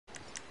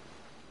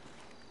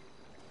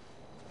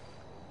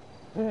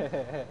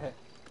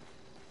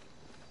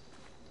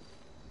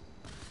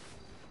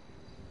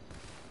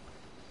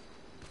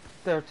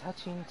They're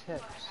touching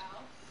tips.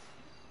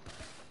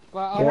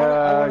 Well, I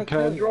Yeah, wanna can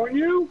I kill join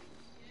you. you?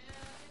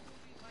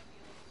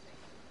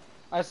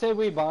 I say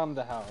we bomb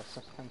the house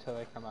until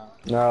they come out.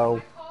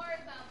 No.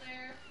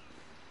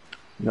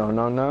 No,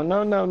 no, no,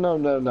 no, no, no,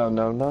 no, no,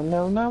 no, no,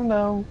 no, no,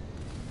 no.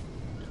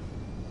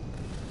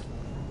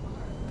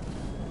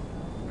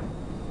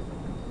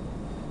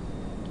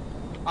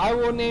 I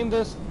will name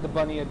this the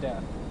Bunny of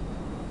Death.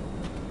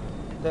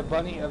 The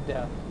Bunny of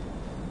Death.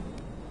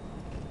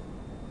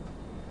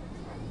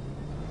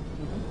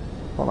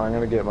 Hold on, I'm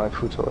gonna get my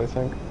futo, I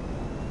think.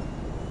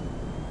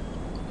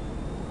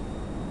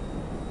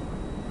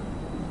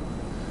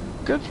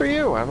 Good for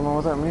you. I don't know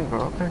what that means,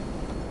 but okay.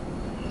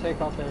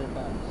 Take off very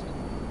fast.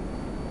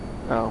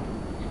 Oh.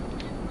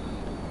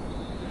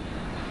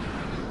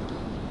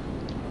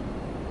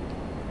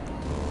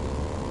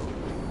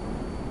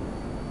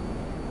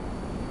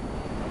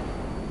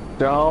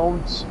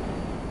 Don't.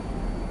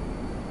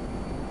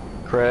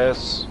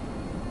 Chris.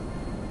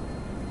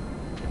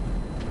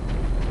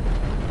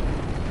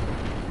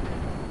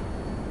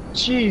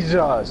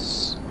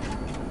 Jesus.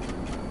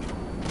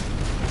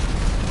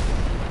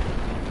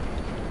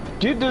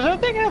 Dude, does that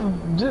thing have...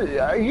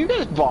 Are you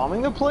guys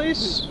bombing the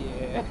place?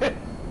 Yeah.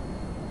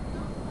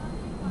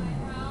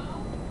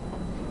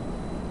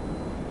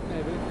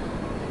 Maybe.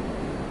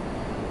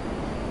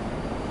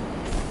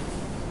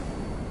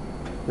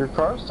 Your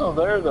car's still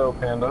there though,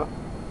 Panda.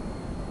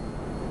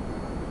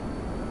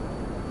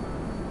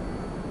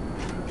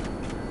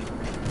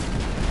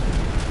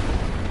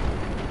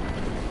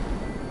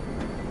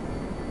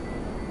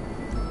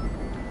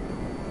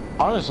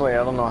 Honestly,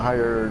 I don't know how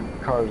your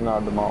car's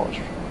not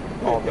demolished.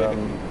 All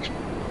them.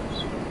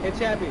 Hey,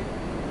 Chappie.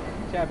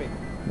 Chappie.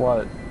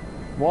 What?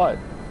 What?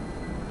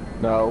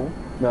 No.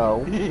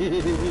 No.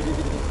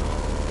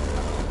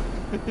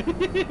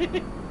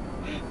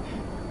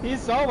 He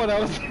saw what I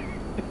was.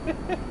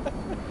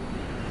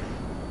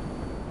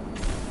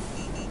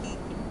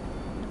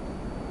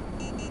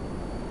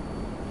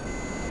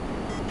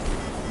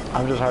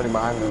 I'm just hiding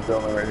behind this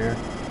building right here.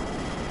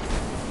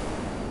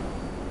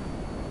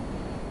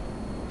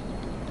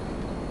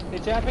 Hey,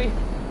 Chappie.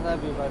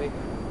 Love you, buddy.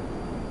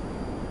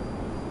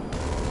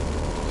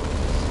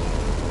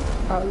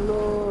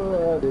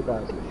 Hello,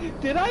 everybody.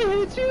 Did I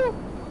hit you?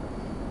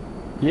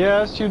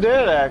 Yes, you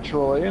did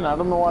actually, and I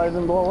don't know why it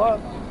didn't blow up.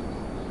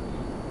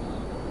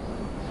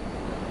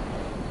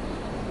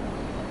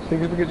 I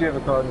think it's because you have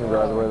a car in your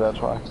driveway, that's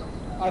why.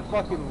 I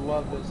fucking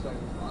love this thing.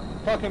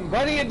 Fucking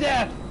Bunny of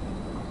Death!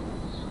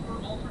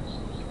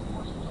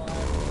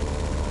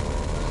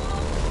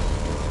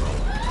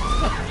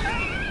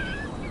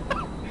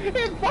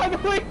 It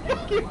finally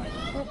fucking...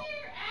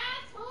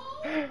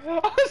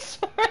 I'm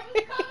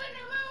sorry! Coming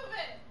to move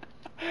it!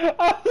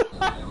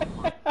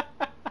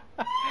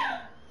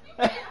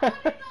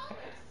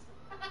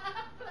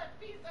 That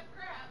piece of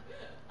crap.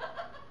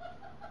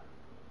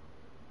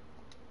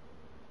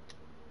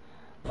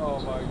 Oh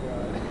my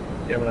god.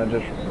 Yeah, but I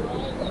just...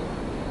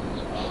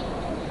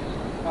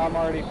 I'm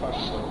already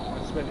fucking broke.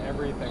 I spent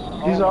everything.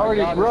 He's oh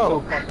already god,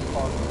 broke. It's so fucking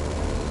fun.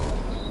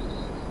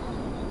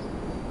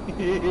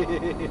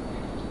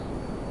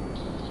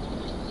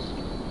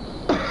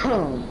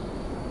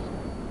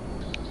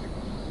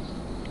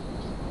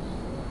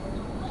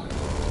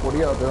 What are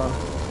y'all doing?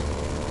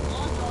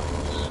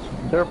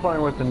 They're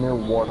playing with the new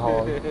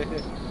Warthog.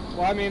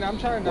 Well, I mean, I'm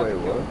trying not Wait, to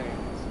kill what?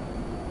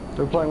 things.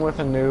 They're playing with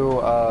the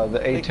new, the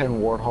a10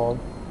 Warthog.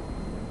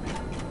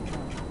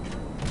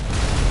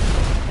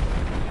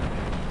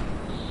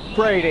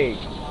 Brady!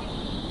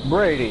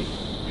 Brady!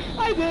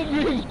 I didn't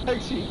mean to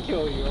actually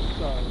kill you, I'm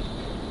sorry.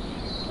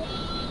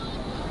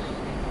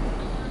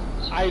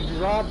 I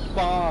dropped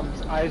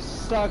bombs. I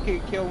suck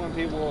at killing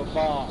people with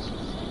bombs.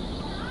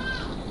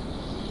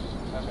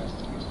 Okay.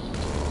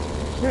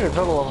 You get a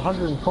total of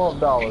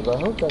 $112. I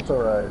hope that's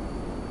alright.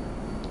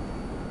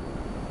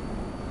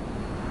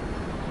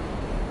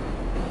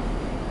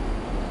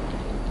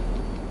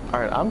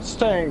 Alright, I'm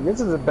staying.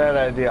 This is a bad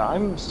idea.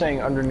 I'm staying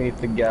underneath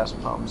the gas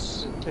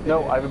pumps.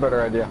 No, I have a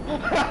better idea.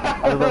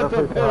 I have a better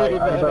place to hide.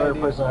 I have a better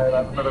place to hide. I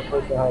have a better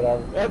place to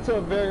hide. That's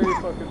a very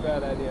fucking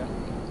bad idea.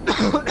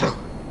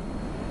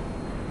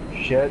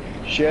 Shit,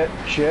 shit,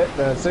 shit.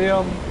 Then I see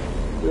him.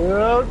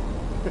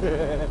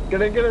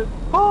 Get it, get it.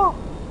 Oh!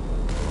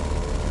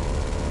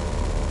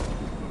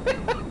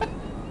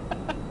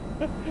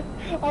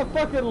 I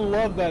fucking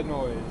love that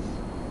noise.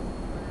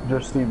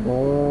 Just the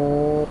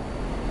boom.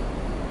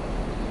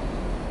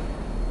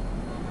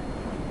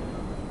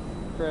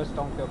 Chris,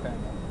 don't kill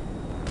Panda.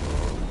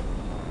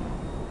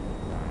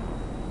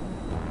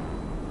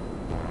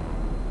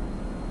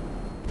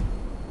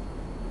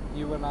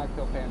 You will not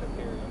kill Panda,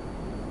 period.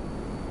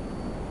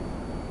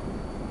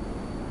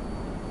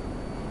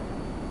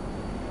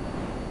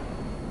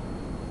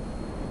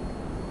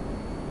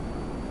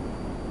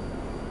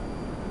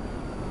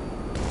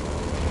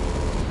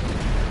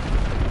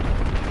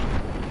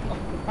 Oh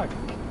my god.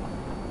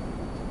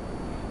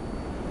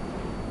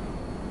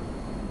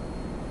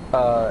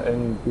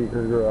 In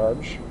Beaker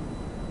Garage.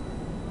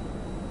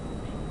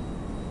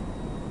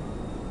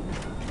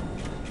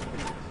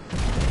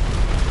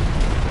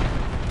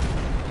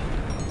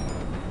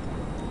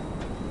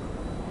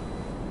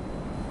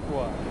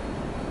 What?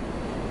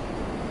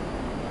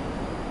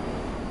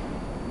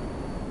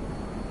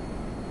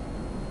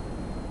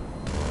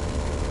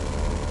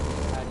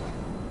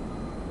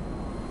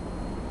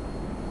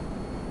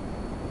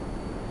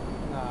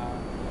 Nah.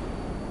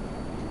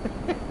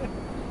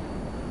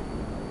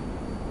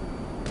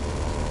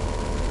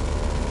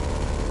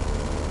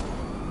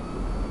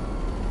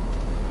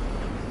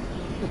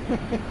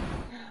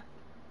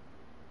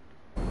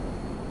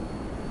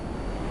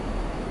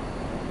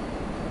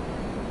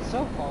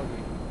 So foggy.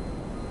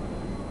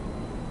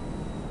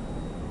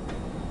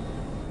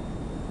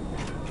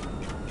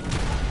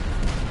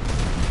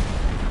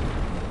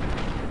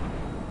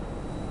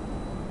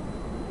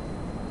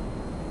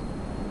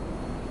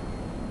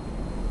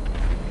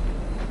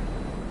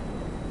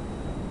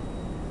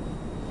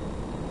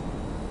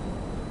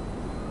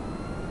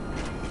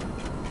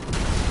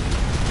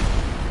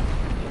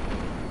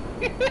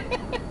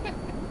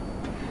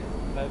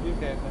 Love you,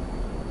 Panda.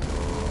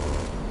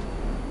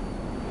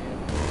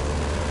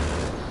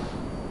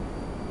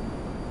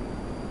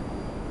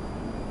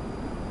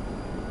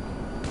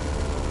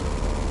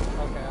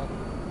 Okay,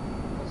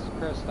 let's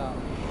press stop.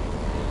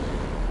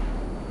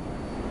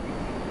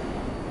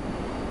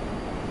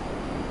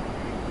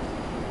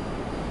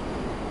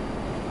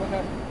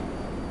 Okay.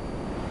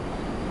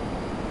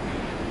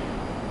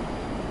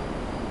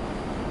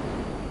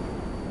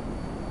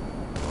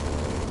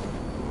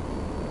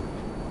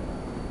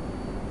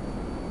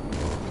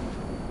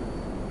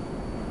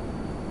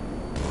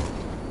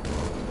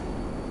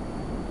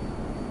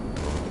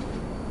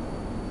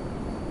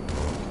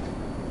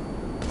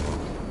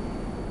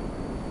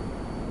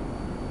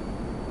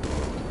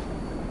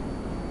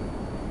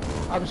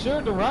 I'm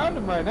shooting around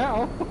him right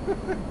now.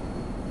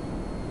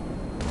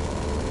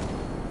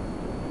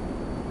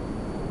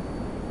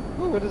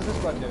 Ooh, what does this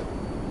button do?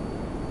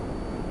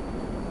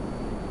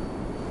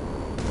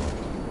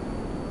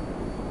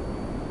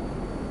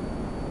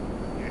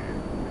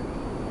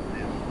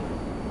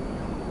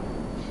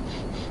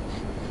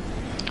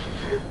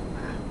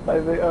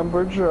 I'm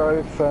pretty sure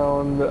I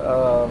found,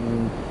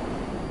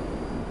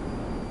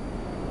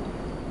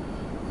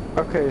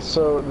 okay,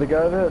 so the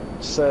guy that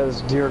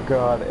says, "Dear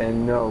God,"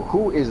 and "No,"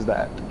 who is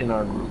that in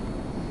our group?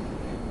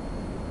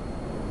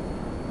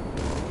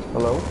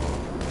 Hello?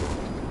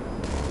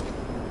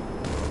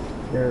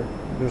 Here,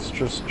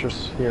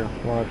 just here,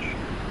 watch.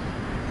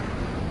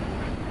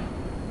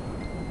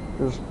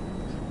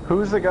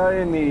 Who's the guy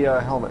in the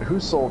helmet?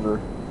 Who's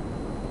Soldier?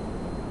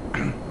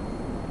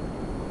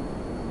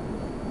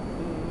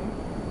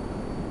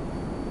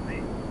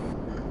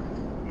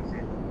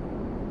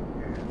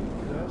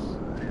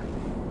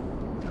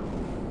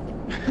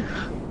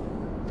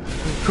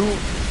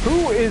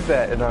 Who is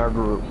that in our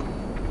group?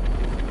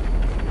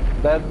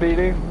 That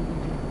beating?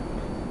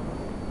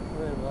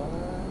 Wait, what?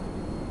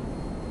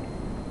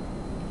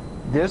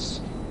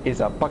 This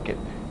is a bucket.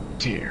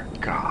 Dear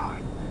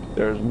God,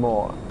 there's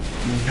more.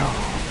 No.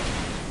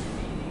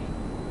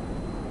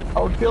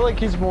 I would feel like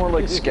he's more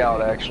like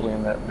Scout actually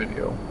in that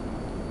video.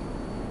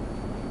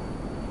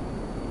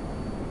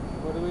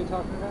 What are we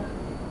talking about?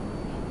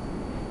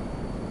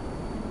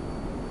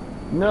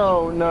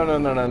 No.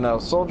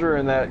 Soldier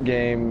in that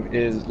game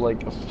is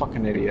like a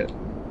fucking idiot.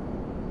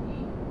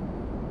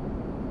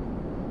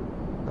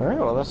 Alright,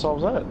 well that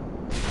solves that.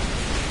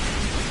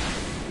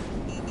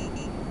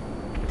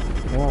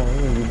 Well, I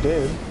mean, you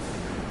did.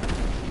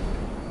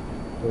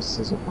 This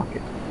is a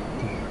bucket.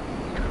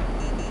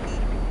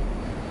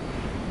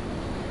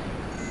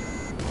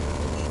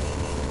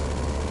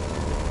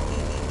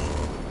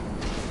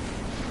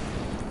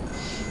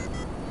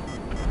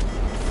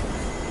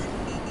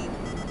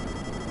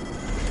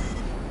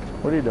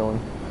 What are you doing?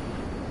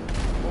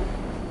 Oh,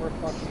 we're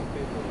fucking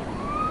people.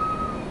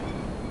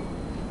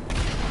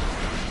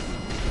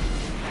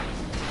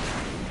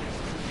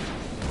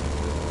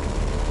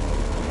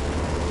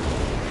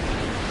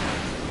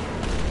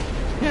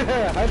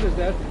 Yeah, I just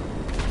dead.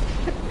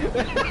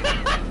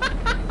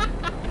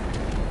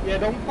 Yeah,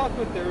 don't fuck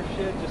with their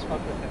shit, just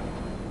fuck with him.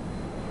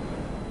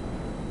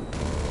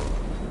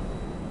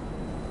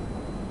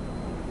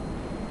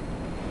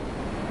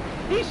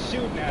 He's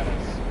shooting at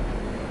us.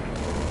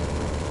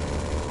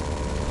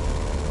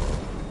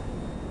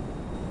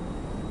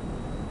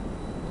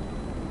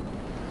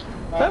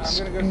 That's,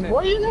 I'm gonna go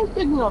why are you guys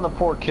picking on the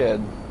poor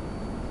kid?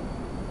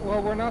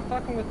 Well, we're not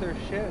fucking with their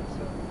shit,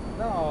 so...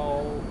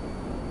 No.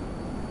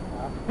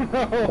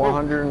 No.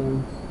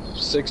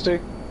 160?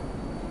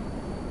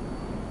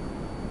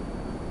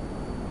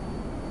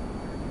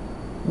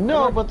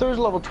 No, but there's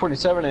level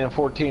 27 and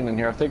 14 in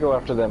here. If they go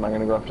after them, I'm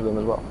gonna go after them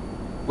as well.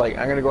 Like,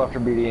 I'm gonna go after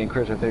BD and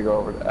Chris if they go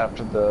over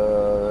after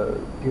the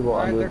people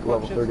Alright, under their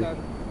level club shit's 30. done.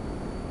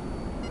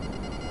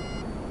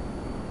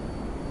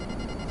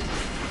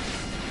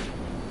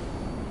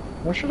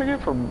 What should I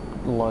get for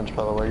lunch,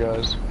 by the way,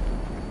 guys?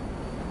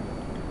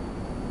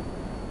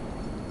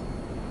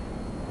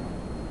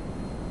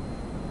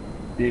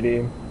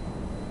 DD,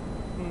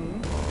 Hmm.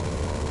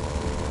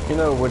 you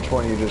know which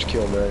one you just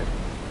killed, right?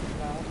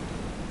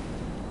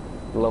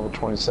 No. Level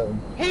 27.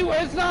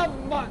 It's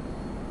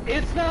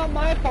not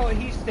my fault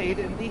he stayed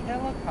in the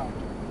helicopter.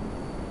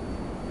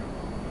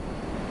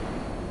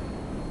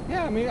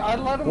 Yeah, I mean, I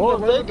let him Well,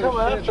 deliver if they come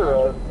their shit.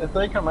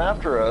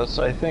 after us,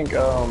 I think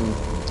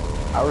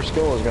our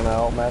skill is gonna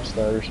outmatch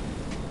theirs.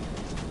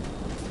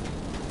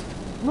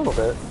 A little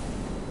bit.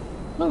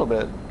 A little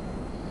bit.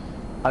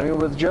 I mean,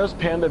 with just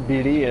Panda,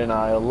 BD, and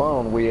I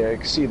alone, we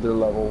exceed their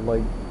level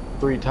like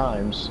 3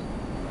 times.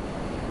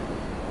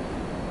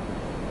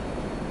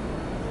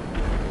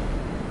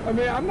 I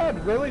mean, I'm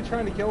not really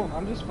trying to kill him.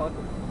 I'm just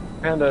fucking.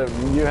 Panda,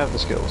 you have the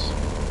skills.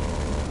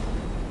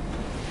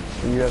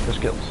 You have the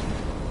skills.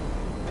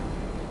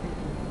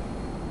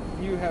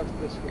 You have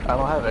this. I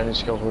don't have any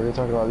skills. What are you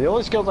talking about? The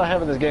only skills I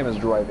have in this game is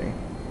driving.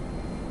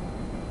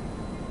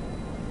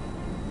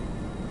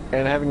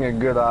 And having a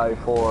good eye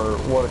for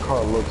what a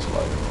car looks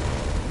like.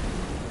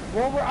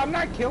 Well, I'm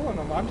not killing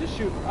him. I'm just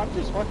shooting. I'm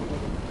just fucking with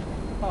him.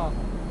 Huh.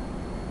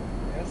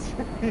 Yes.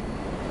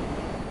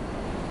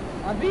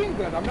 I'm being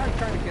good. I'm not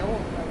trying to kill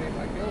him. I mean,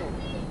 I kill him.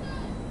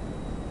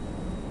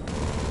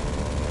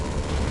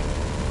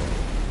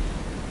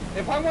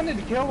 If I wanted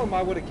to kill him,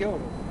 I would have killed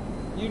him.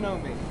 You know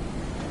me.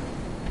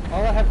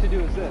 All I have to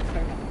do is this.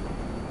 Hang on.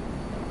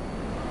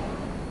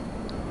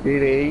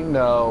 BD,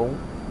 no.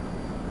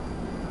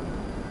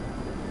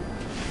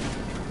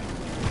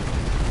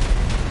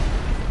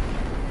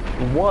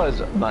 Was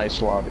a nice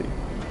lobby.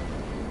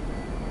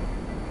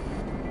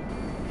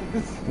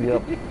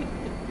 Yep.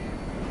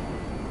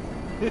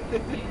 You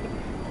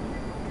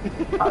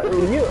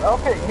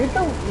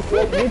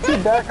two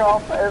back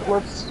off.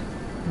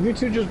 You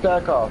two just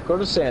back off. Go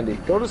to Sandy.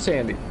 Go to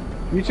Sandy.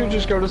 You two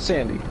just go to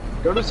Sandy.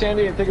 Go to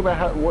Sandy and think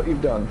about what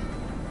you've done.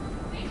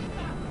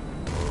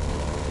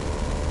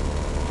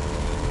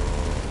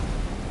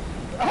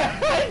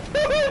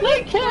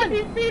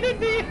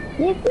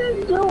 You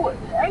can't do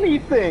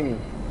anything.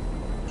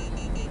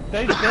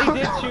 They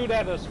did shoot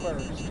at us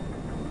first.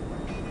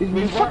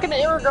 Fucking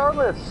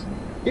irregardless.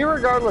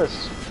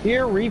 Irregardless.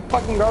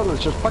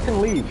 Just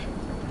fucking leave.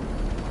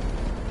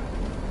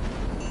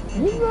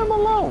 Leave them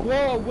alone.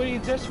 Well, we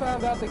just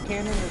found out the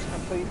cannon is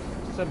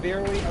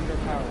severely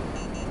underpowered.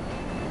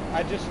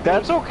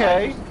 That's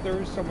okay. I just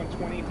threw someone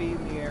 20 feet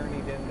in the air and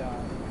he didn't die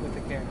with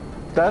the cannon.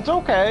 That's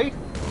okay.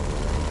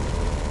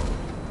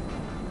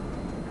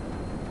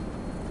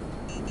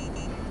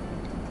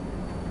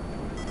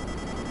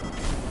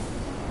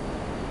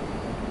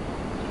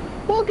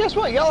 Well, guess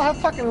what? Y'all have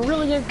fucking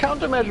really good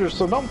countermeasures,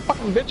 so don't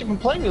fucking bitch and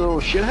complain, you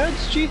little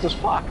shitheads. Jesus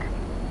fuck.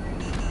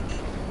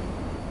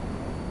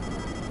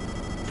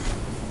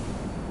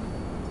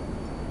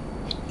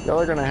 Y'all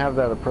are gonna have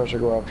that pressure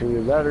go after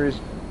you. Batteries.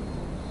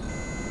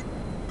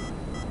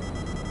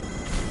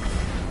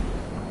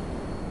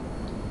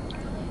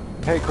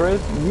 Hey,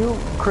 Chris. Yeah,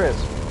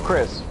 Chris,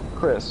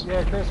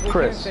 we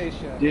can't say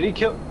shit. Did he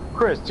kill...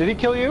 Chris, did he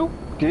kill you?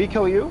 Did he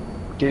kill you?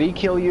 Did he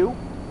kill you?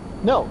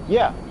 No,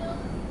 yeah.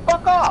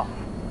 Fuck off!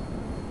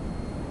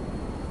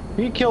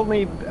 He killed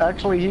me.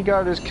 Actually, he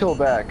got his kill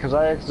back because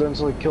I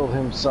accidentally killed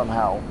him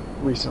somehow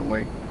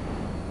recently.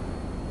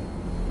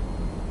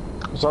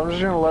 So I'm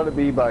just gonna let it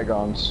be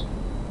bygones.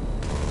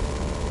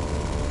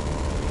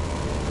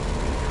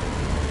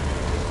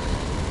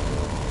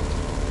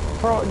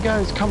 Bro,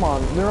 guys, come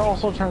on. They're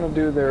also trying to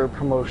do their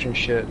promotion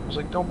shit. It's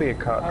like, don't be a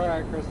cunt.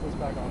 Alright, Chris, let's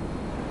back on.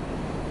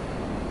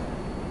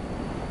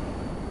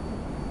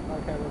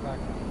 Okay, we're back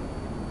on.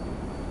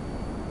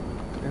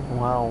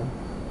 Wow.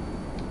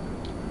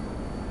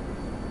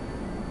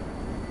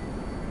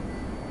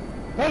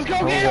 Let's go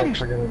get him!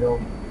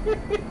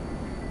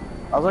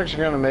 I was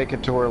actually gonna make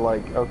it to where,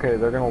 like, okay,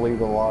 they're gonna leave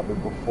the lobby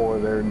before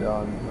they're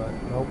done, but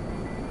nope.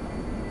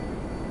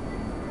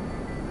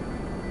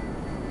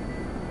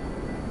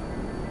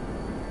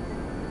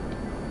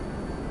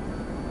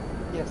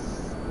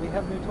 Yes, we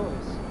have new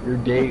toys.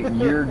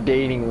 You're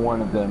dating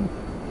one of them.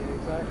 Yeah,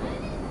 exactly.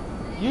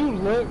 You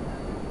look...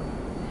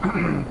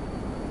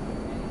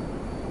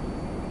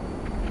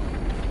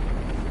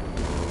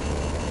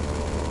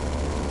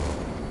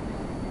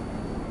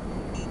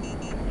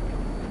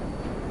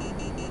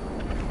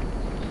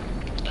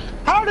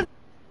 How did...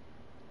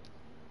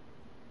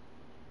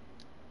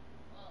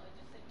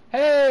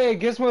 Hey,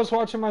 Gizmo's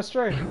watching my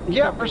stream.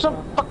 Yeah, for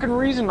some fucking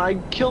reason I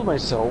killed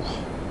myself.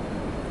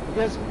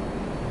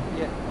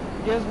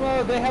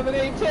 Gizmo, they have an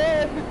a10!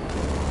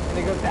 And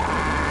he goes,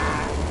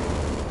 ah!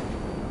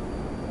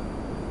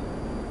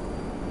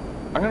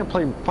 I'm gonna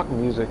play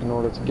fucking music in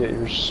order to get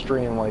your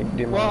stream, like,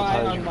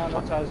 demonetized. Well, I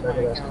unmonetized my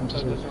account, so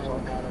it doesn't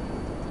really matter.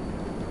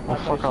 Oh,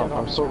 fuck off.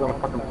 I'm still gonna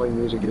fucking play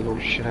music, you little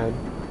shithead.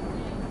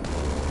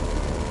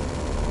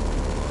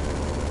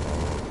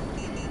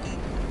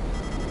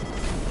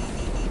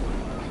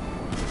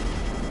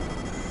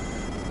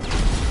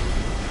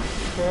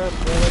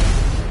 Really?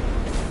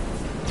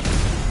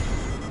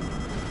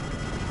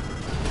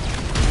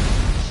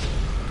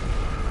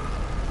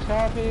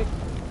 Copy.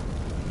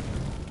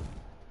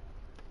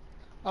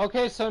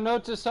 Okay, so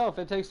note to self,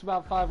 it takes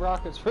about 5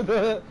 rockets for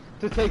to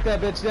take that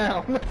bitch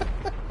down.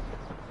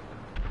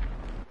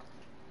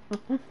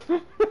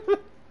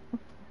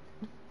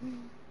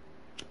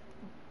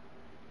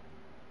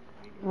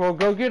 Well,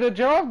 go get a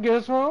job,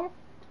 Gizmo.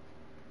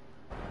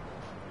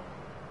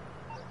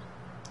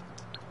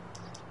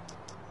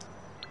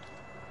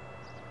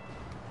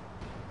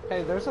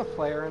 Hey, there's a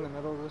flare in the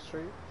middle of the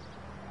street.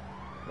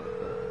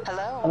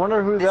 Hello. I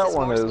wonder who this that is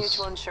one Morse is.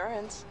 Mutual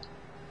Insurance.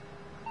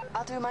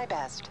 I'll do my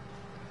best.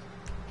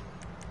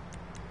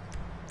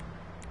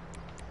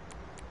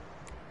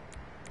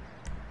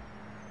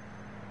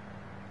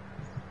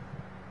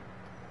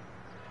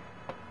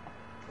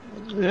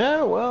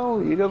 Yeah,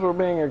 well, you guys were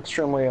being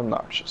extremely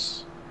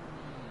obnoxious.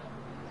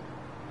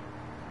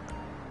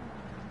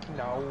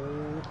 No.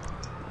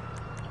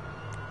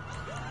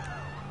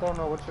 Don't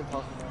know what you're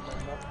talking about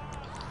right now.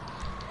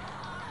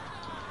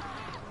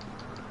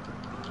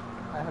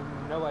 I have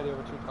no idea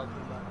what you're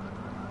talking about.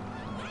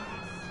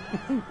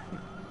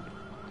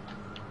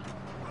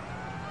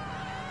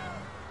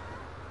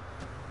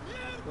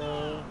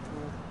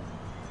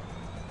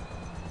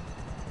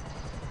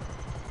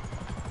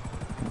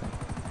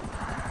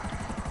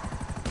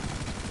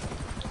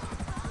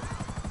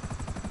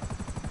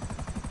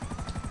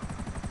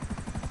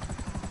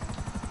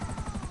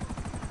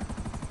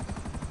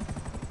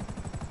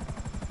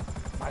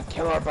 My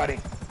killer buddy.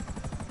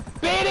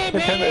 Hey,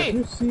 Panda,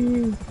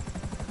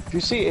 if you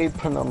see a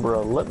penumbra,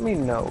 let me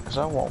know, because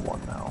I want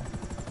one now.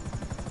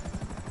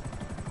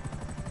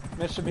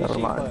 Never Mitsubishi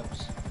mind.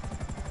 Eclipse.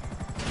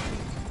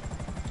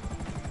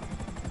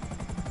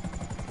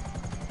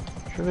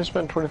 Should I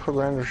spend 24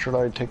 grand or should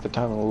I take the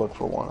time and look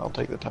for one? I'll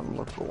take the time and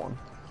look for one.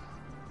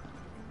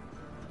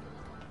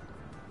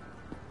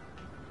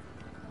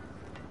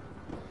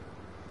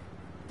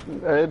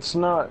 It's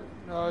not.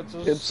 No, it's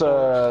a It's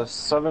sports.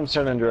 7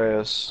 San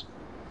Andreas.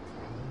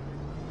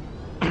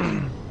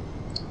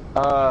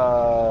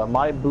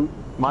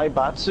 My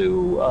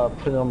Batsu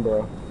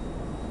Penumbra.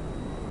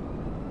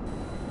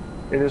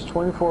 It is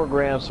 24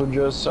 grand, so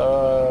just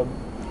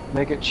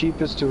make it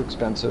cheapest to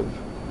expensive.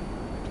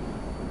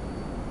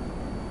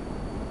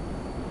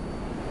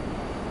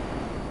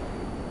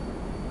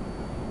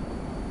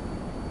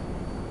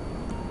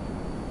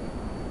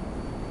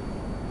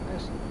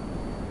 Nice.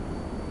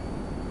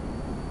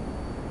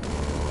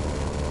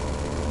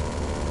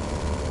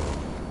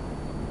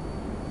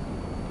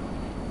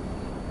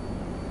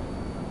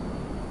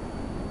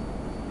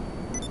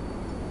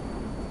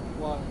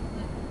 What?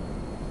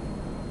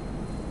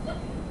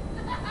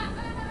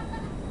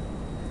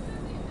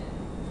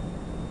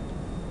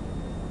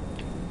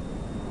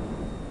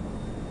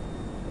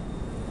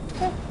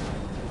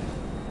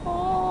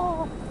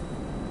 Oh!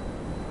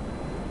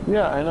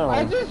 Yeah, I know.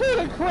 I just hit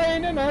a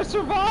crane and I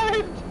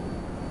survived!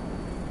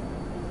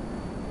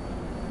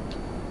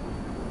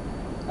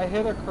 I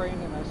hit a crane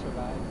and I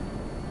survived.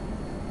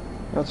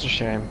 That's a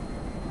shame.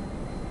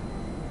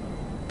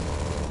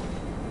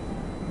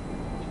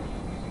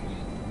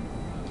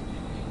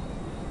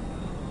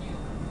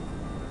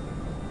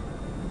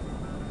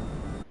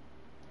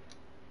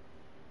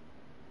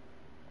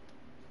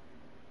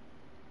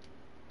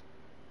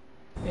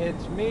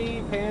 It's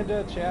me,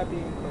 Panda, Chappie,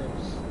 and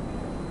Chris.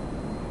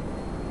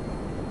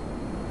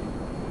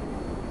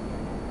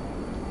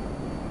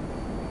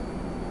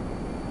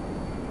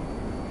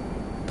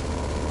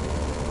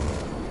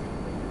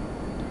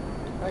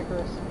 Hi,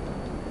 Chris.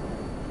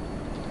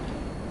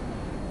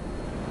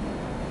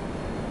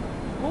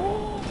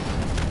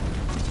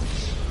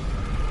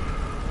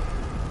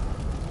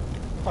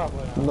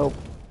 Probably not. Nope.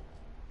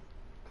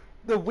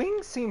 The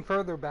wings seem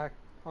further back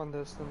on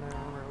this than they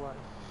are in real life.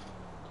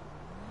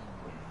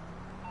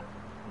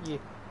 Yeah.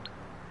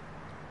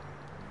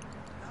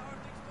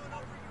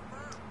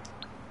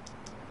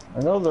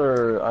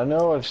 I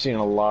know I've seen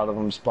a lot of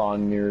them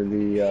spawn near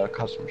the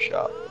custom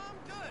shop.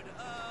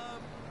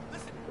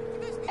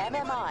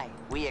 MMI.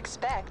 We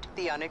expect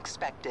the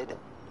unexpected.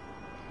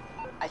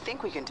 I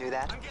think we can do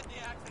that. I'm getting the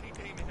axe any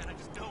day, man. I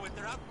just know it.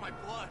 They're out for my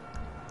blood.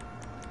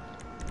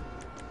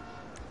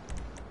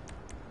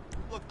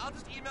 Look, I'll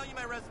just email you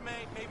my resume.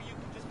 Maybe you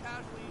can just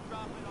casually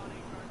drop it on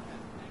HR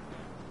test. Thank you.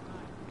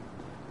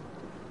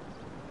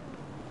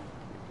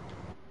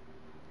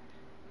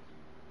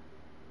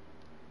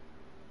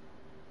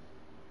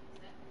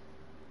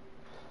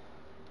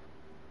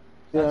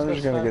 Yeah, That's I'm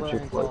just what gonna get Cyber you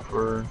a ain't flight called.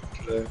 for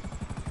today.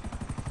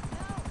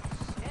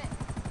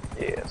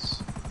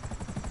 Yes.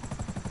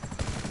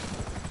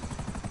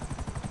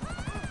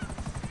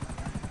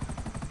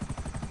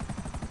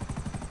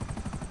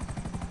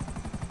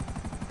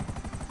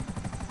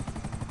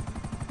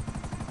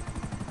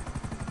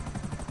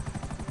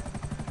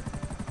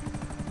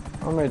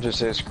 I may just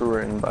say screw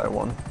it and buy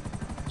one.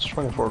 It's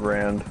 24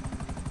 grand.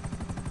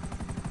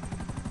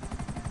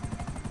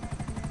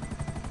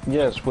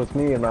 Yes, with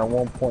me and my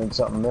 1 point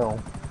something mil.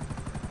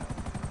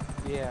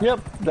 Yeah. Yep,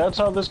 that's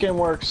how this game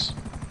works.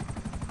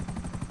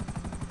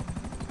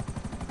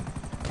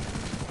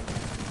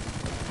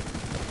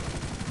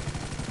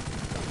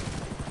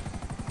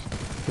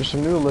 There's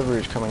some new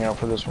liveries coming out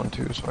for this one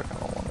too, so I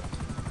kind of want it.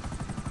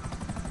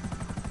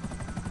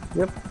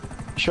 Yep.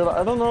 Should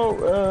I don't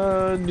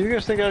know, do you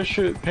guys think I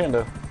should,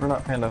 Panda, or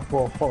not Panda,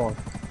 well, hold on.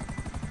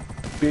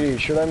 B,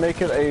 should I make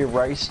it a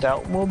rice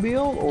stout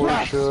mobile, or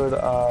Yes! should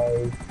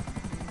I...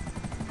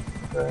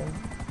 Okay.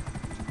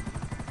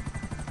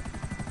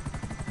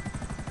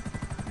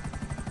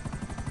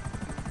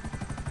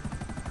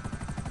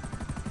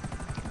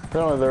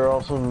 Apparently there are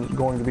also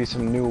going to be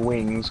some new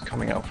wings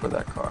coming out for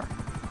that car.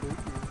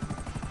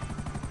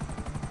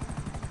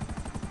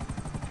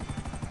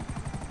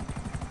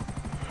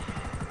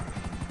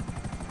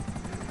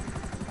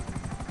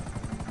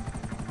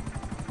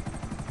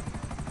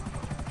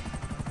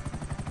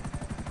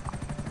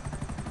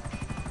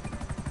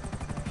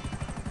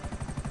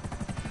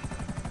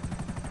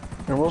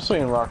 And we'll see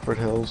in Rockford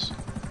Hills.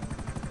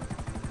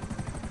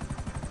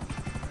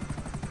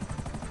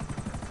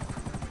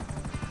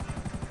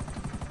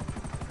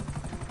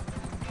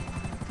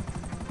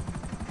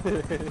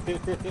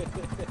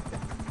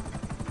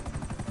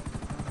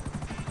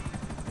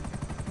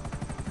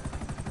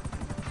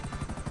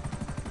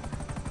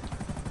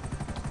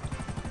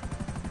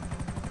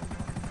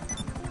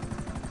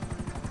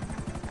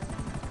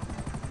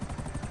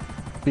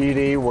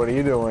 BD, what are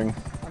you doing?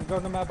 I'm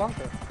going to my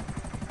bunker.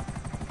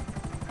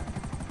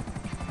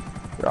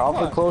 You're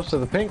awfully What? close to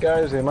the pink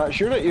guys, they might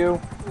shoot at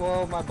you.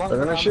 Well, my bunker.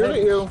 They're gonna I'm shoot at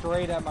heading you.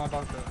 straight at my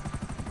bunker.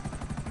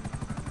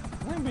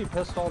 They can be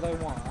pissed all they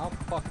want. I'll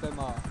fuck them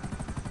up.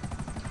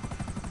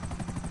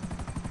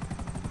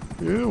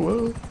 Yeah,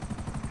 well.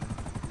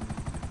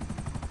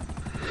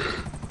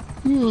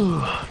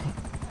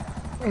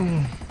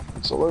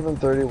 It's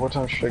 11:30. What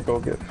time should I go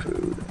get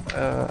food?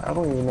 I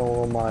don't even know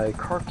where my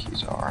car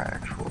keys are,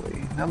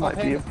 actually. That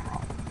might be a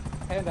problem.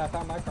 Panda, I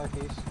found my car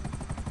keys.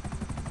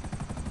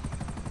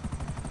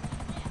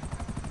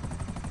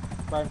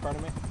 Right in front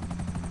of me.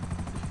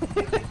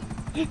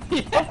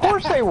 Of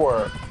course they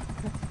were!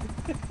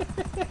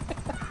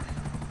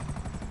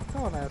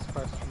 Don't ask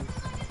questions.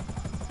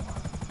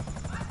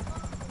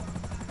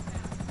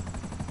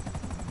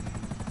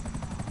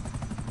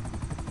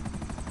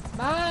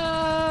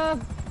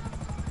 Mom!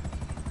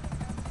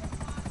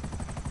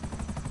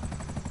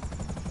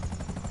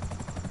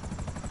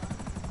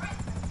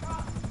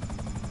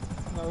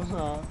 No, it's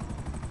not.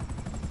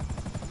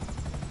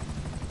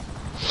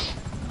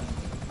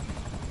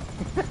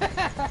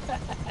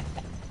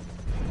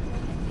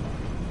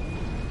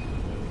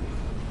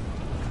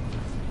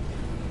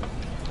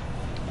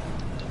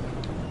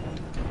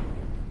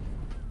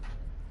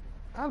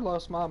 I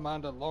lost my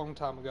mind a long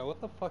time ago. What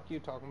the fuck are you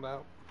talking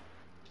about?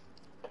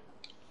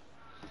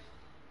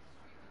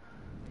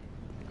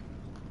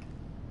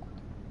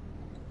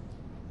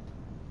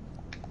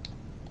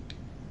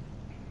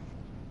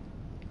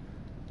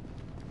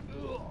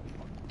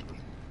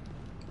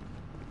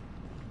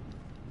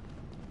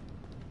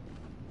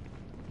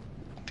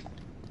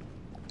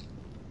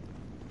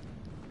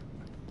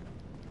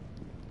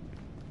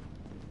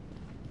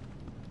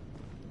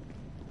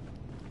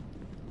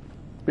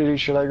 BD,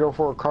 should I go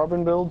for a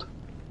carbon build?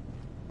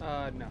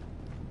 No.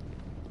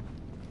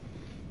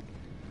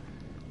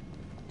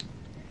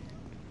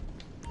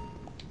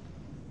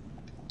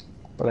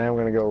 But I am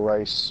gonna go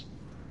rice.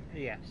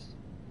 Yes.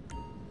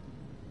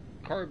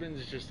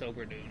 Carbon's just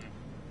overdoing it.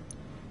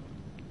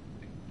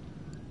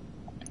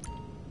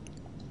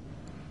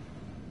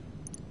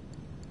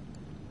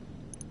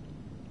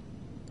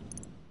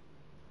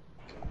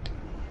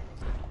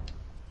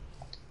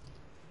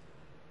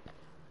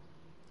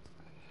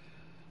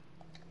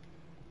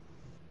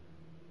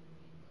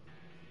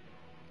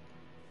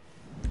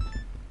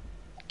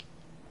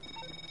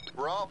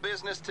 We're all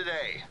business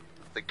today.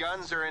 The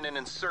guns are in an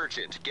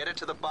insurgent. Get it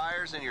to the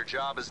buyers and your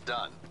job is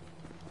done.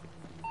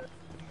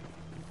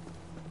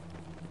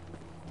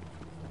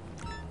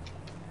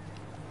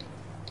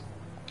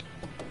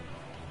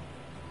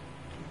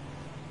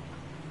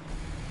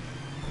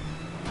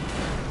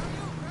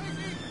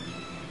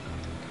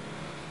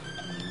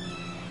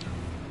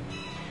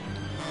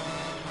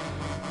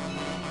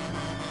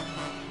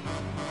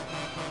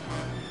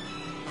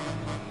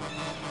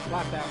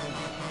 Slap that one.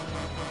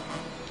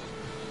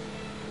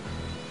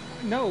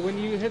 No, when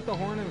you hit the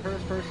horn in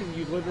first person,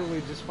 you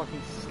literally just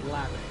fucking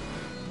slap it.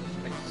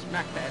 Like,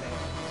 smack that ass.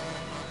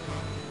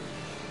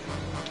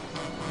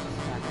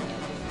 Smack that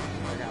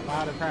ass. I got a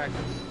lot of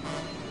practice.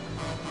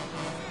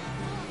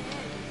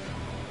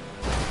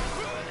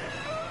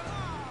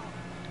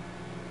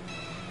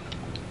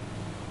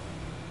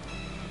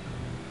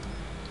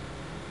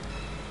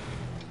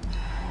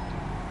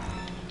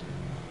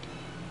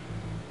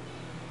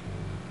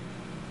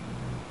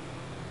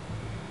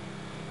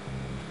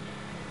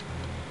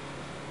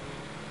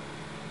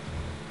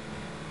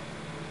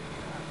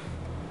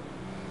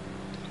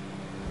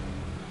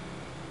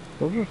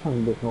 Those are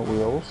some different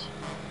wheels.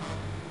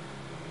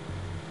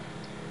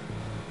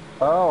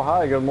 Oh,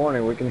 hi, good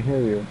morning. We can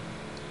hear you.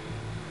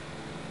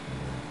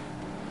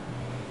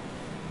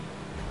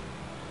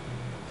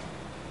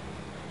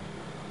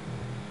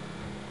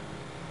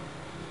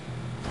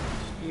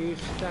 You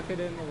stuck it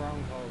in the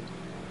wrong hole.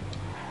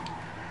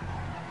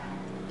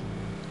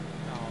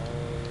 No.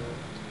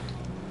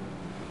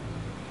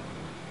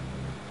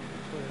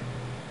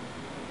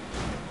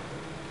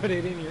 Put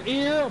it in your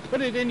ear, or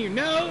put it in your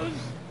nose.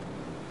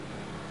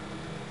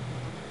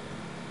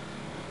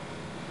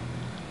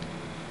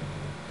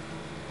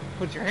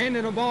 Put your hand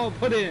in a ball,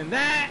 put it in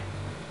that.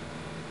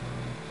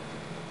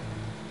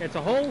 It's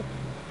a hole.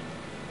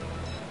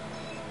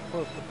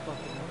 Close the fucking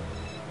hole.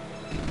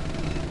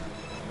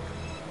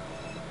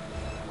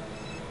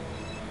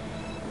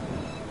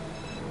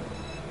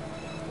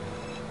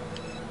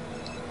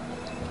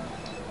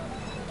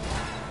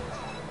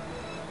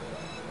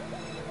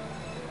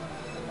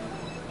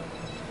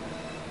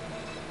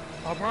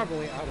 I'll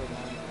probably out of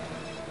mine.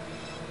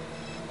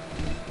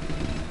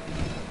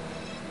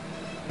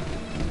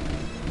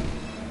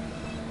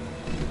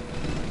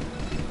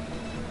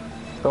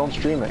 Don't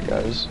stream it,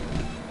 guys.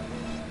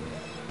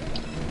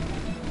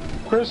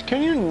 Chris,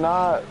 can you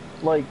not,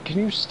 like, can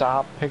you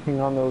stop picking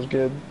on those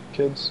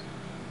kids?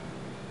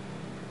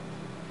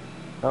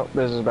 Oh,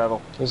 this is a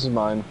battle. This is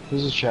mine.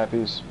 This is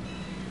Chappie's.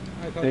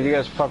 And if you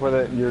guys fuck with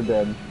it, you're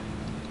dead.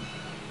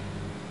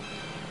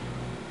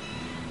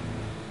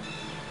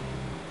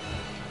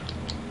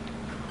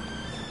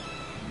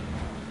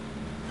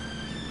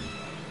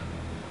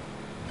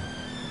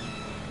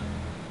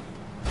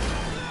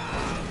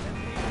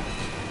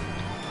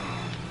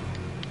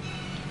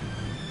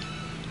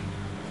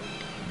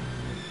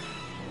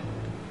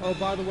 Oh,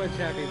 by the way,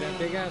 Chappie, that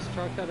big ass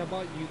truck that I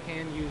bought, you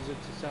can use it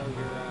to sell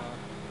your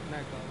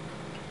necklace.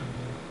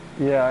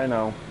 Yeah, I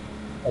know.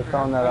 I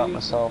found that out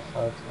myself,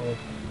 actually.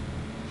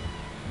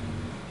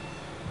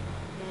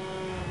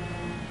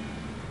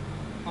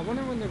 I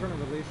wonder when they're gonna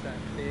release that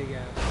big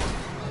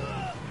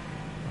ass,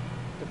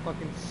 the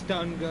fucking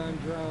stun gun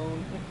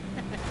drone.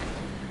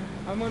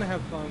 I'm gonna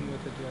have fun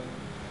with the drone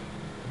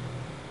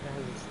that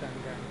has a stun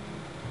gun.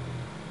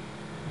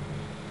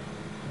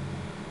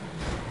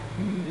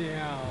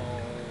 No.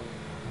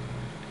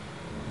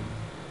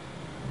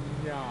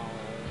 No.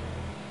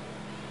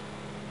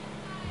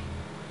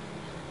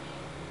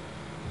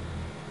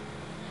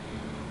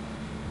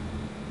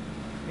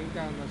 Pink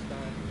guy must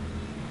die.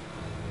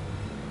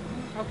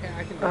 Okay,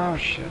 I can do Oh, it.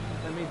 shit.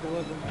 Let me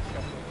deliver my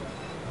stuff real quick.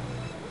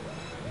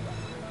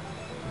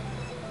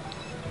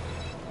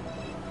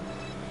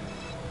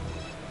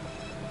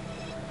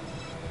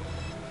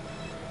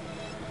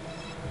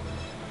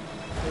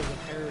 There's a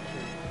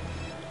parachute.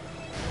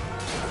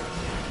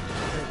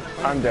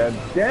 I'm dead.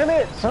 Damn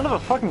it! Son of a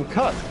fucking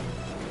cut!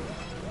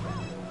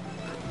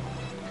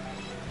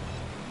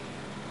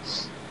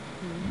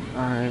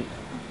 Alright.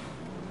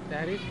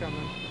 Daddy's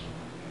coming.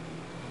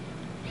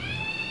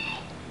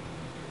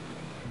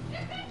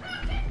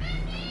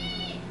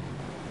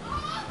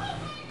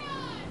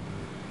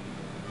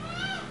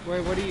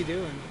 Wait, what are you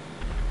doing?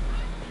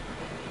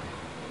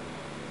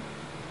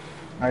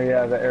 Oh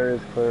yeah, the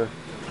area's clear.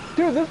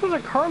 Dude, this was a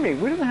car meet.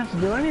 We didn't have to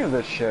do any of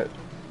this shit.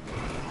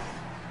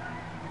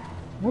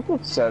 What's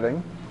that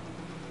setting?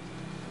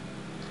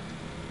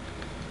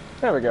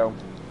 There we go.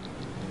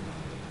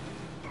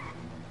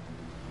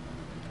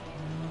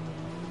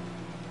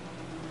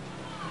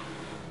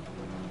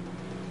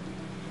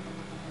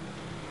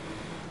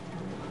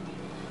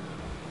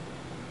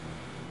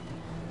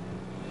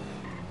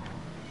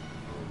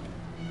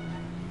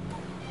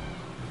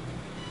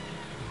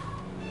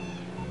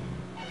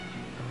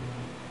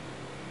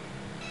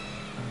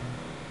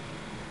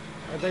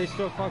 Are they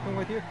still fucking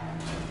with you?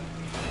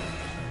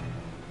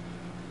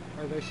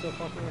 Are they still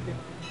fucking with you?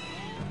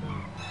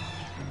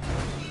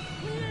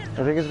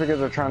 I think it's because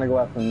they're trying to go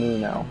after me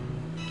now.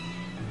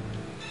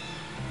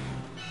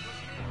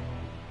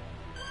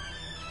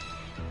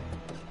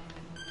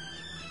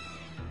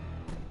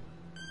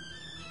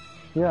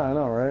 Yeah, I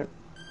know, right?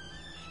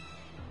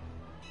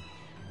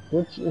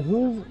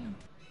 Who's...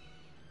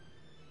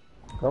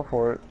 Go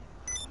for it.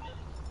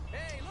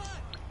 Hey,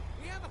 look!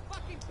 We have a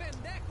fucking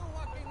pendejo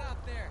walking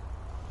out there!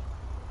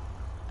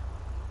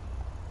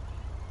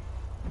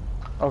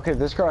 Okay,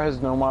 this car has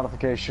no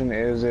modification.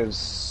 It is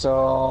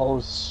so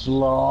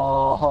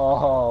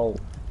slow.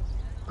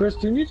 Chris,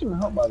 do you need some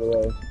help, by the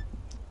way?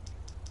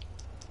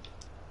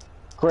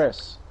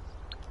 Chris.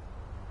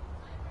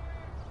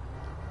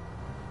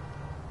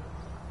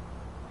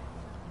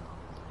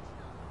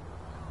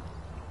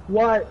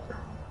 What?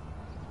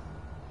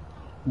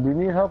 Do you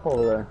need help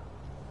over there?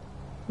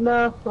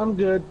 No, I'm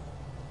good.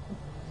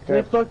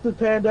 They fuck the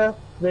panda,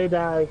 they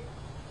die.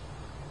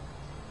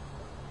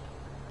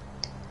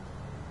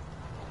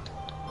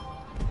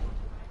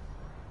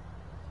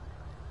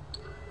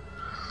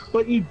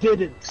 But you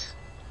didn't.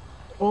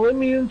 Only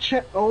me and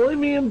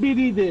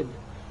BD did.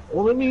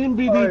 Only me and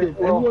BD did.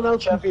 Everyone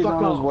else can Chappie's fuck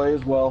on his off. way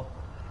as well.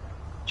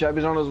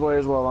 Chappie's on his way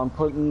as well. I'm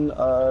putting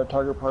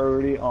target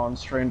priority on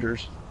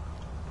strangers.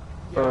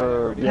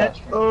 Yeah.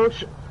 Oh,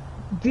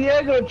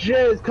 Diego J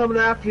is coming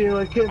after you.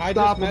 I can't I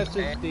stop just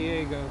him. messaged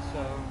Diego,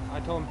 so I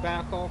told him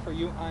back off or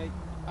you. I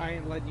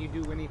ain't letting you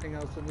do anything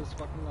else in this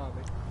fucking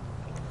lobby.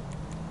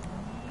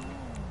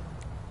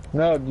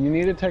 No, you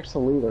need to text the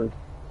leader.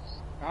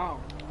 Oh, I don't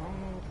know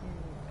which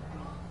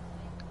one.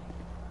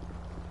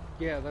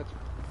 Yeah, that's.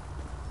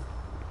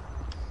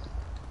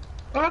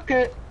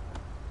 Okay.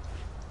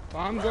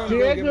 Well, I'm going to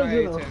go get my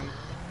Diego's A10.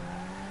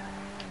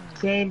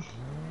 Same.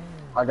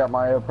 I got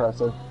my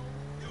oppressor.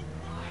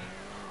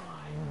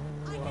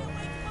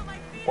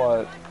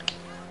 What?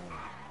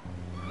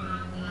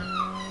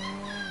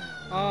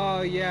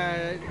 Oh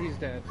yeah, he's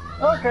dead.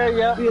 Okay,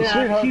 yeah. Yeah,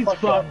 Sweetheart he's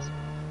fucked up. fucked.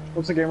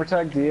 What's the gamer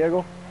tag?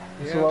 Diego?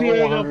 It's Yeah. level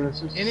Diego.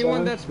 167.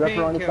 Anyone that's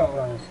paying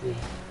kill.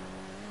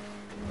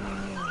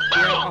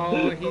 Yeah.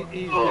 Oh,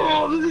 he's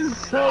Oh, dead. this is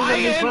so I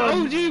many am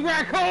fun. OG He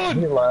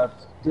Raccoon.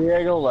 left.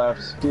 Diego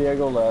left.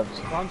 Diego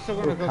left. Well, I'm still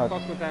gonna go Cut.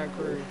 fuck with that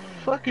crew.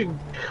 Fucking Oh,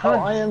 cunt.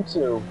 I am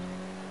too.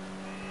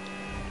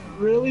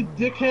 Really,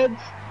 dickheads?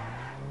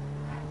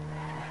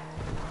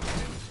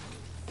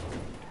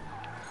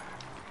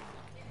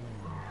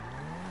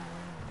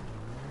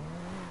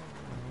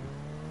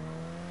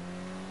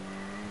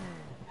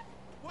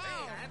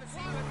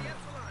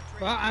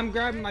 Well, I'm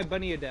grabbing my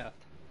bunny of death.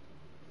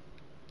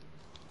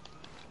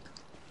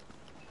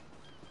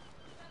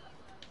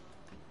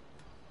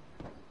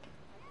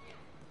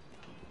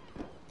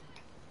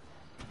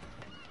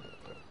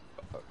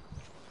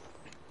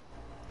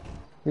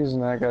 He's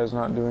that guy's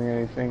not doing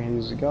anything.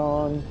 He's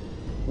gone.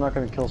 I'm not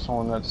gonna kill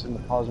someone that's in the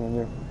pause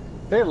menu.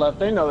 They left.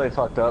 They know they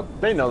fucked up.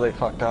 They know they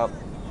fucked up.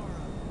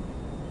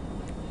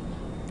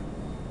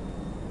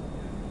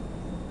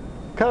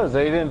 Cause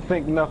they didn't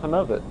think nothing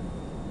of it.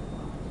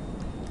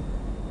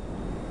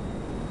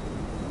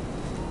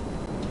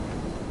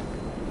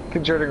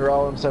 Considering we're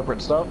all in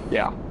separate stuff?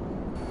 Yeah.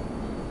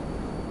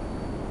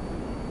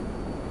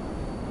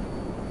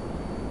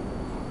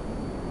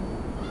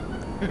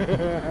 They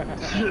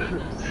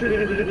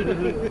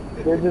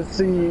just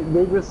see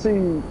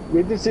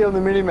on the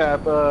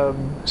minimap,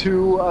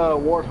 two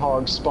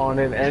warthogs spawn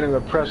in and in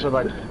the press are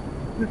like,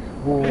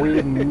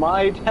 we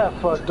might have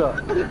fucked up.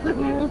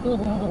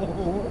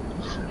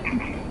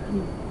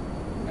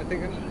 I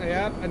think,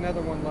 yep,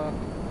 another one left.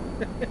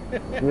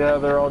 Yeah,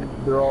 they're all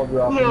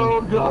dropping. They're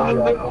all gone.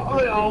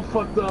 They're all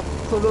fucked up,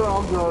 so they're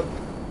all gone.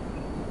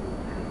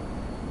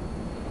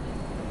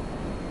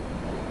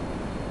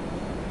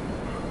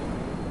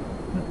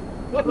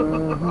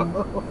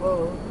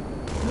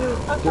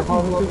 They're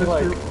probably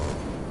like,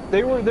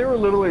 they were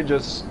literally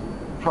just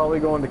probably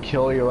going to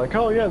kill you. Like,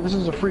 oh yeah, this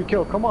is a free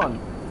kill. Come on.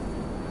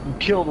 You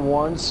killed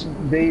once.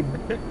 They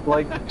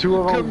like two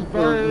of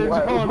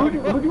them. Who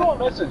do you all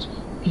message?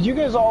 Could you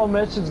guys all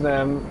message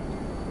them?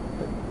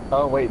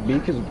 Oh wait,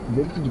 Beak is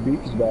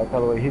back. By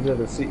the way, he's at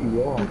the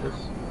CEO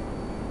office.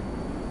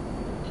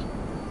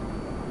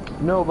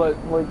 No, but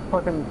like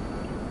fucking,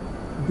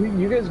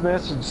 you guys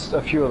messaged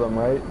a few of them,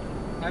 right?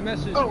 I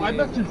messaged. Oh, I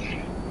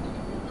messaged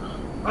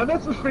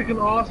freaking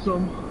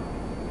awesome.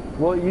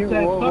 Well,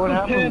 That what fucking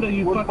happened? panda,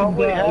 you What fucking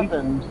probably guy.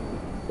 happened?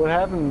 What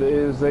happened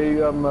is they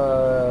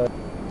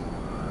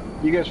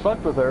you guys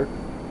fucked with her.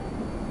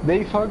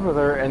 They fucked with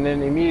her, and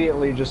then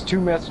immediately just two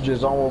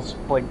messages, almost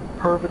like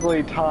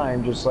perfectly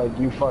timed, just like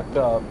you fucked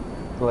up.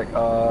 So like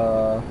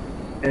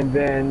and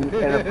then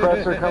an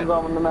oppressor comes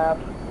on the map,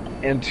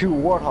 and two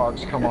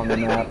warthogs come on the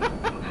map.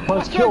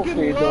 Plus kill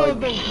feed. They're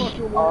like,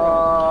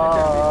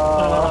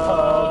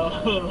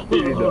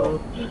 you know.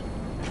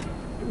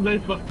 They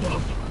fucked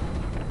up.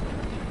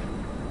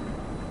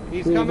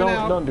 He's Dude, coming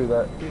out. Don't do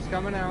that. He's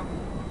coming out.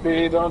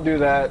 Speedy, don't do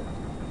that.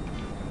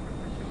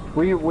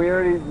 We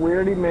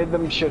already made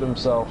them shit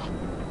himself.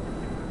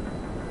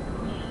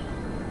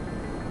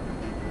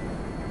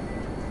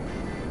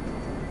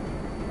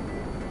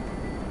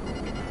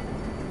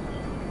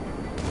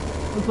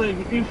 It's like,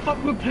 if you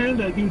fuck with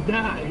Panda, you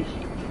die.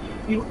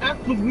 You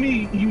act with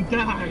me, you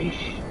die.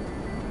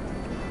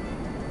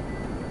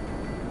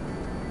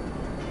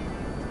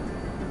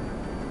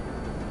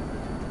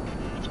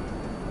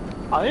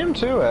 I am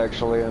too,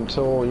 actually,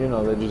 until, you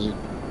know,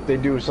 they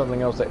do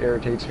something else that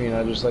irritates me and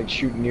I just like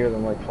shoot near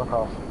them like, fuck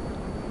off.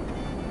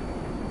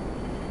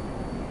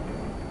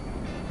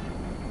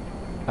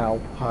 Ow,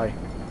 hi.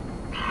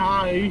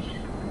 Hi.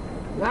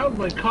 That was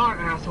my car,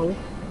 asshole.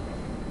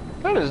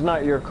 That is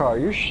not your car,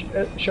 you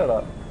shut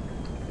up.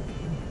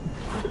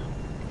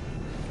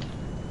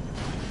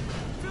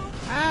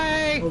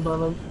 Hi. Hold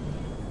on.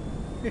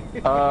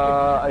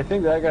 I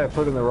think that guy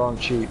put in the wrong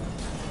cheat.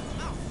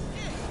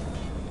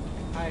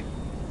 Hi.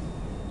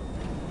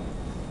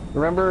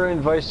 Remember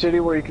in Vice City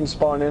where you can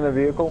spawn in a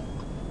vehicle?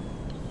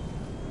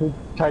 Who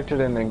typed it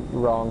in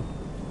wrong?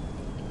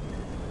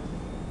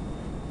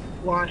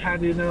 Why, how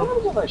do you What know?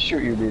 happens if I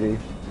shoot you, BD?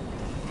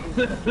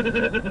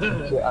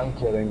 I'm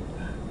kidding.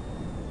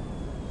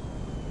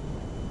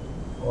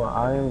 Well,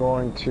 I am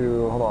going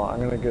to, hold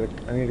on, I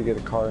need to get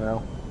a car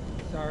now.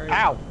 Sorry.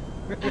 Ow!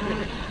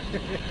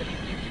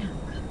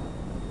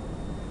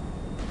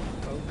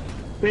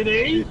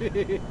 Biddy?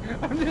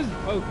 I'm just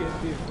poking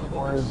people.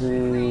 Where's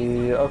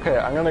the, okay,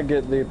 I'm gonna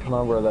get the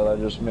penumbra that I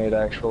just made,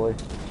 actually.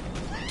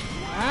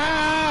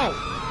 Ow!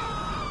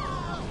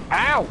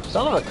 Ow!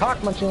 Son of a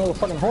cock-munching little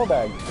fucking whore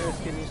bag. Chris,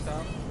 can you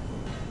stop?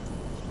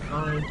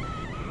 Hi.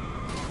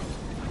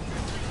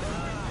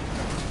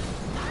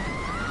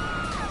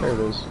 There it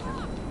is.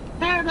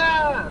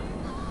 Panda!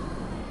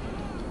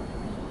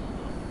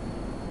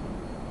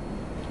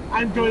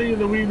 I'm joining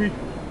the weenie.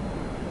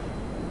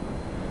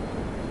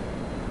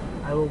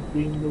 I will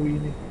beam the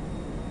weenie.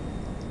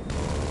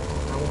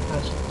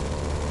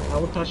 I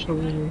will touch the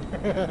weenie.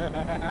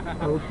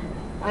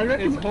 I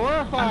recommend, It's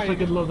horrifying. I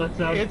fucking love that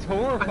sound. It's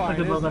horrifying, I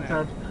fucking love that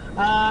sound.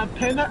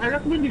 Panda, I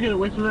recommend you get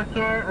away from that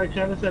car. I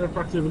kind of set a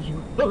proximity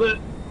of it.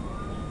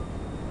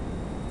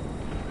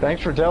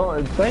 Thanks for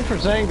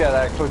saying that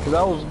actually, because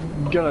I was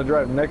gonna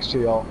drive next to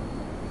y'all.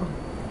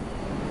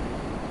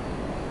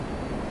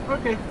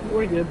 Okay,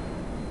 we're good.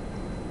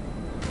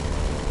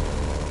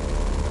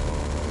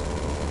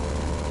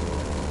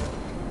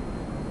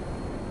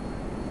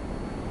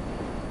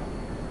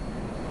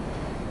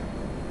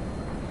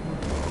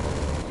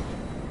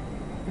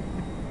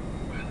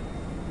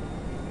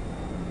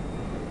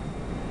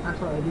 That's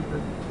what I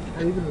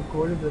even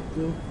recorded it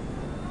too.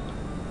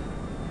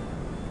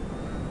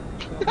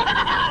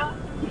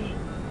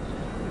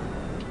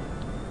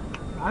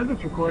 I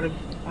just recorded.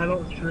 I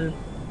don't stream.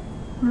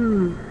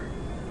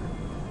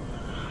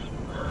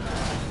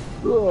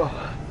 Ugh.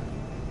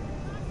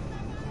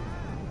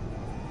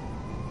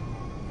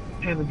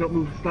 Panda, don't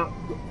move. Stop.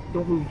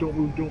 Don't move. Don't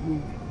move. Don't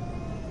move.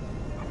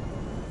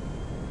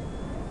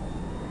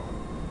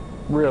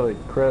 Really,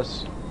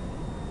 Chris?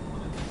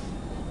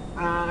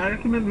 I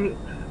recommend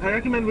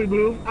we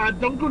move.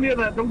 Don't go near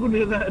that. Don't go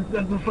near that.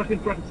 That's a fucking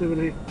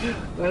proximity.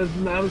 That is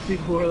not a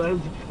C4. That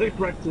is a fucking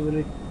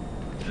proximity.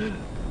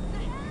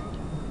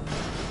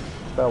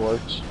 That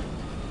works.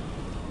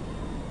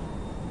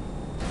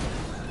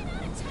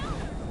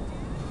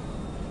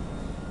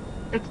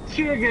 It's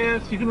tear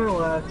gas. You can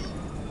relax.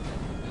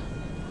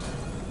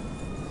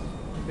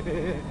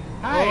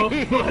 Hi. Oh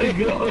my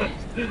god!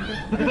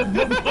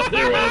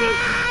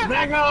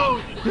 Back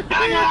out!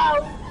 Back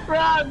out!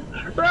 Run!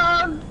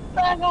 Run!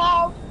 Back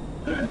out!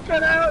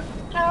 Get out!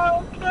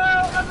 Out!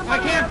 Out! I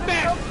can't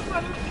back!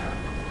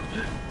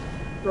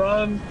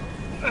 Run!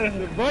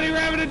 Bunny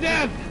rabbit to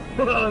death!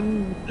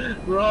 Run!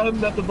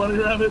 Run! That's a bunny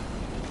rabbit.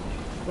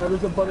 That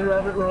is a bunny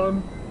rabbit.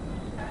 Run!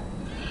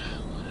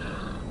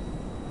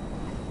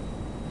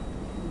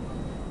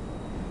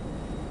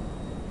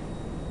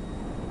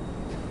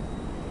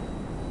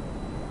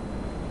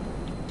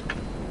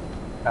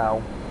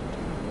 Ow.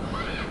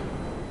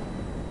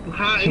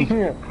 Hi!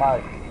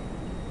 Hi.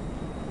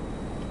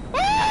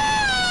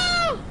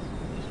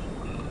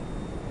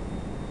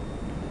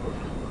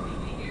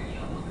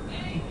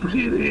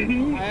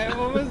 Breathing! I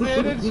almost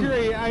hit a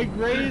tree. I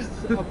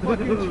grazed a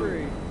fucking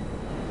tree.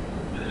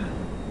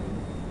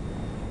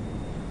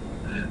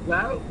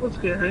 That was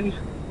scary.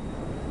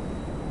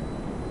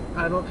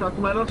 I don't trust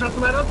him. I don't trust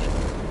him. I don't.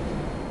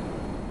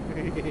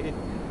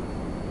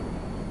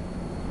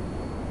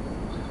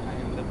 I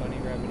am the bunny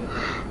rabbit.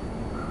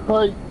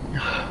 Hi.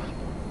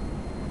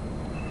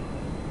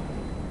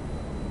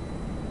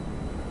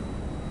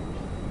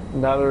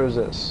 Now there is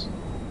this.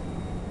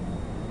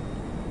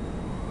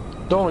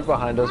 Don't look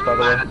behind us, by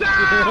the way.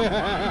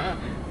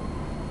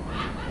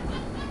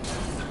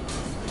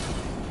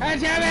 Hey,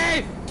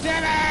 Jimmy!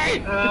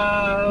 Jimmy!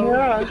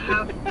 Yeah.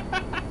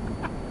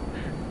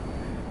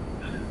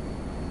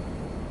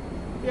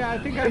 Yeah, I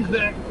think I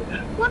Exactly.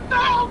 What the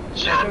hell?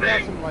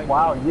 Jimmy!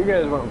 Wow, you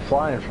guys went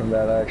flying from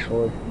that,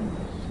 actually.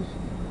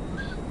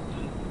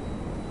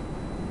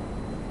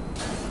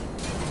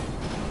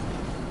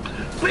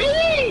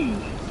 Please!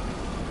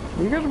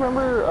 You guys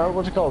remember,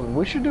 what's it called?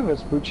 We should do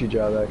Vespucci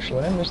job,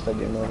 actually. I missed that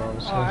game mode,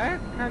 honestly. Oh, I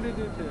kind of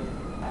do too.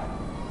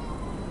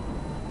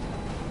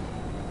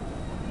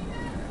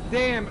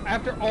 Damn,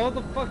 after all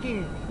the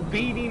fucking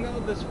beating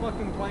of this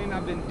fucking plane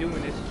I've been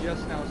doing, it's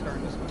just now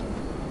starting to smoke.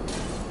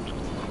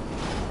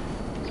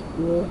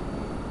 Yeah.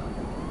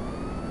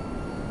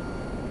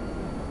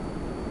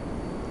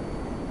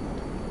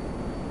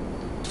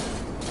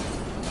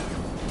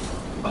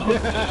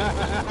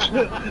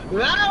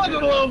 That was a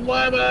little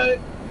flyby!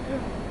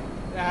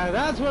 Yeah,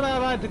 that's what I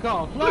like to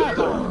call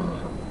flyby.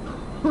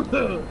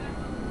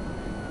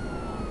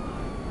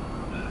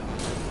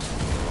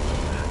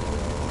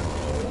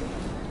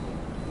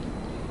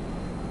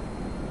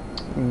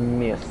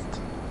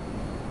 Missed.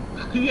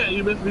 Yeah,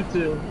 you missed me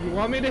too. You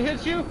want me to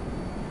hit you?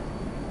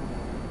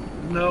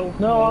 No.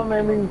 No, I'm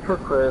aiming for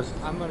Chris.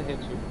 I'm gonna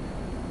hit you.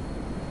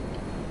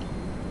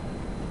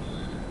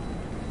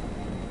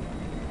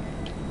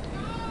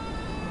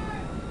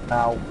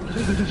 Ow.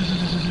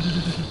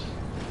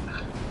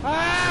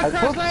 Ah! I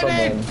Crash poked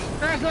landing! someone.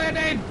 Crash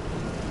landing!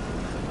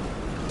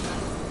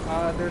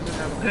 There's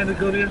another one. Panda,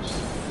 go near.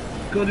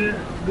 Go near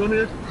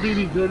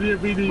BD, go near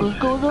BD. Let's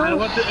go there. I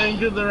want to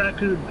anger the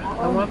raccoon.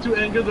 I want to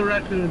anger the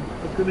raccoon.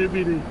 Let's go near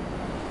BD.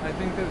 I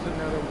think there's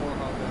another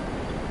warhog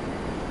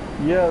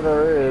there. Yeah,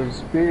 there is.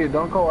 Speedy,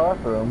 don't go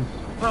after him.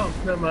 Oh,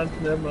 never mind,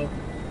 never mind.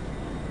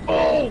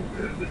 Oh!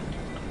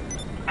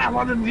 I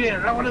want him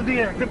there, I want him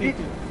there.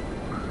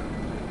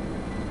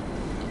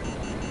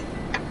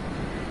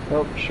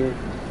 Oh, shoot.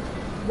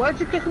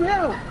 Why'd you kick me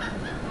out?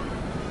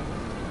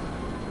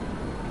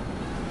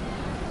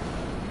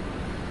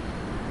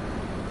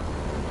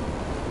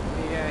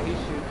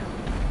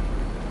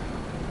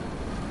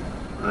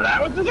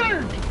 That was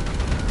dessert!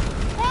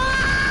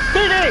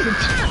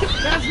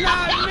 That's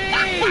not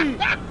me!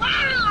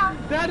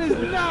 That is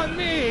not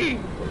me!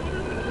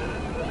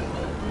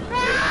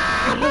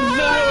 That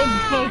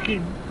was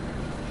fucking...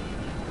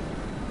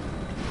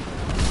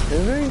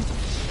 Is he?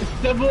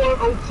 It's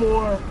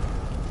 704.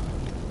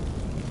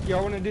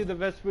 Y'all want to do the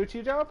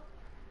Vespucci job?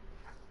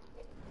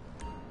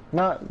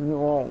 Not,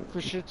 well,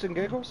 For shits and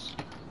giggles?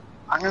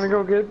 I'm gonna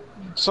go get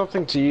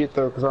something to eat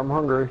though, because I'm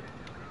hungry.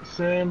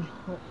 Sam,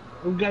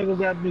 we gotta go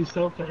grab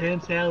myself a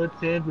hand salad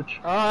sandwich.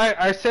 Alright,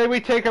 I say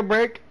we take a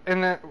break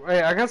and then...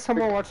 Wait, I got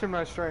someone watching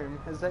my stream.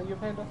 Is that you,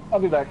 Panda? I'll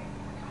be back.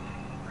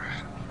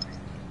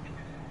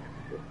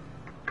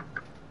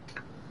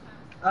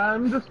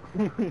 I'm just...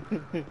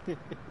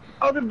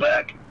 I'll be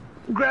back!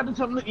 Grabbing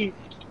something to eat.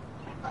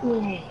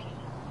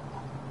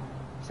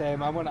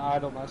 Same, I'm gonna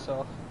idle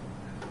myself.